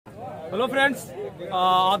Hello friends,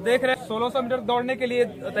 आप देख रहे हैं 1600 मीटर दौड़ने के लिए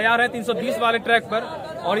तैयार है 320 वाले ट्रैक पर।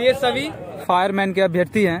 और ये सभी फायरमैन के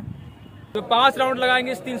अभ्यर्थी हैं जो 5 राउंड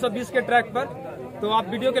लगाएंगे इस 320 के ट्रैक पर। तो आप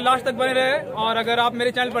वीडियो के लास्ट तक बने रहे और अगर आप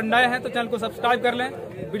मेरे चैनल पर नए हैं तो चैनल को सब्सक्राइब कर लें,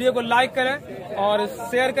 वीडियो को लाइक करें और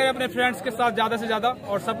शेयर करें अपने फ्रेंड्स के साथ ज्यादा से ज्यादा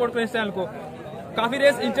और सपोर्ट करें इस चैनल को। काफी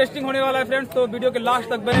रेस इंटरेस्टिंग होने वाला है फ्रेंड्स, तो वीडियो के लास्ट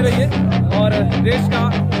तक बने रहिए और रेस का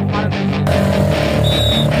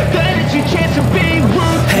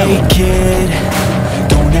Hey kid,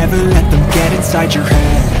 don't ever let them get inside your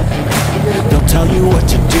head. They'll tell you what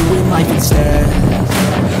to do in life instead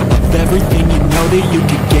of everything you know that you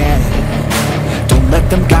could get. Don't let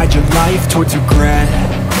them guide your life towards regret.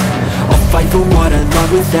 I'll fight for what I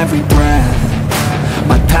love with every breath.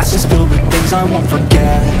 My past is filled with things I won't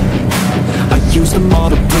forget. I use them all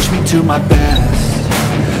to push me to my best.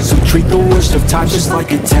 So treat the worst of times just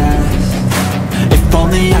like a test. If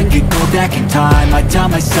only I could go back in time, I'd tell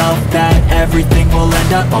myself that everything will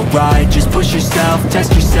end up alright. Just push yourself,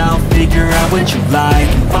 test yourself, figure out what you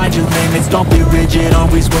like, and find your limits, don't be rigid,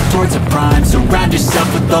 always work towards a prime. Surround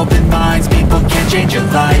yourself with open minds, people can change your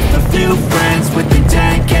life. A few friends with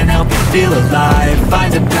intent can help you feel alive.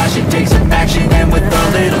 Find a passion, take some action, and with a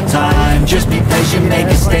little time, just be patient, make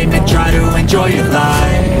a statement, try to enjoy your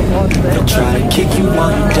life. They'll try to kick you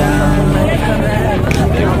while you're down.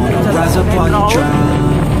 They wanna rise up while you drown.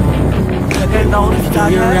 They wanna fill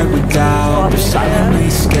your head with doubt. They're silently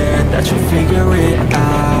scared that you'll figure it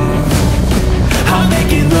out. I'll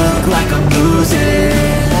make it look like I'm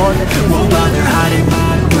losing, while they're hiding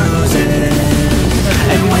my bruises.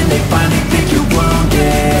 And when they finally think you're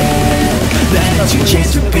wounded, then it's your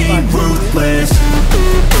chance to be ruthless.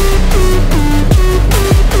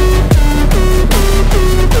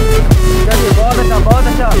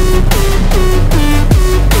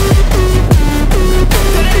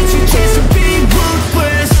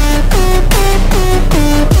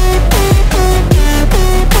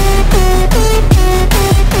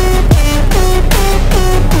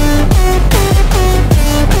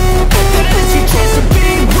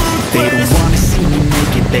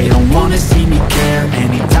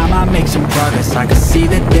 I can see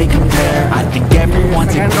that they compare. I think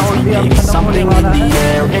everyone's against me, maybe something in the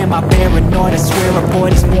air. Am I paranoid? I swear a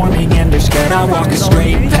void is forming and they're scared I walk a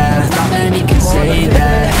straight path. Not many can say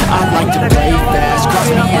that. I like to play fast, cross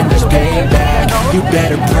me and there's payback. You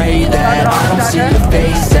better pray that I don't see your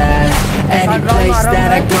face at any place that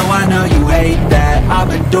I go. I know you hate that. I've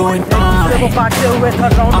been doing fine,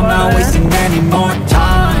 I'm not wasting any more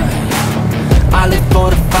time. I live for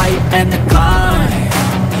the fight and the climb.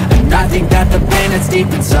 I think that the pain that's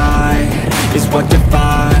deep inside is what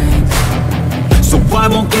defines. So I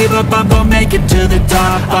won't give up, I'm gonna make it to the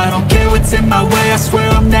top. I don't care what's in my way, I swear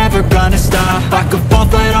I'm never gonna stop. I could fall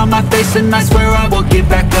flat on my face and I swear I won't get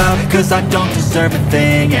back up. Cause I don't deserve a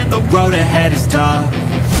thing and the road ahead is tough.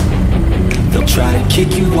 They'll try to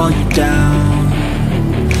kick you while you're down.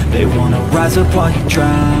 They wanna rise up while you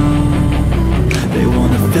drown. They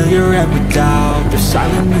wanna fill your head with doubt. They're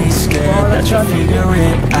silently scared that you'll figure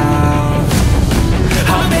it out.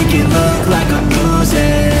 I'll make it look like I'm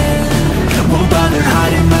losing, won't bother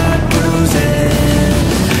hiding my bruises.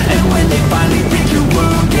 And when they finally think you're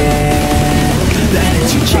wounded, then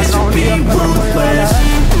it's your chance to be ruthless.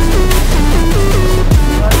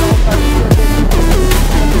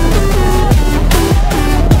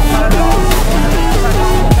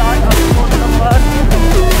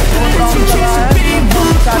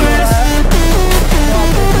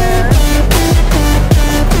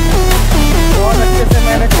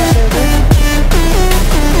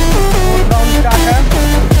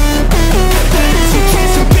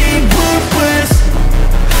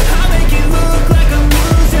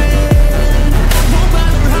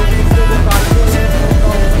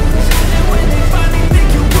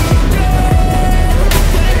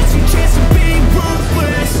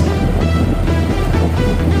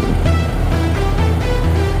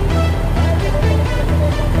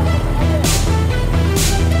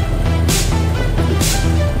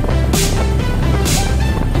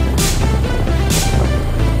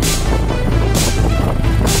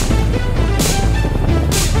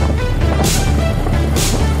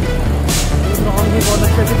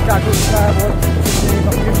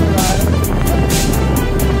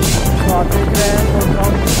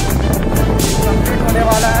 होने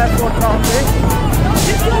वाला है 4th round पे।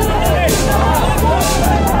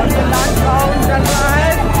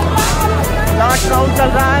 Last round चल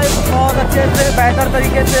रहा है बहुत अच्छे से, बेहतर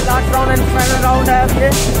तरीके से। Last round and final round है अब ये।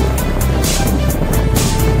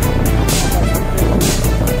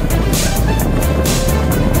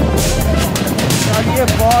 चलिए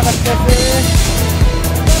बहुत अच्छे से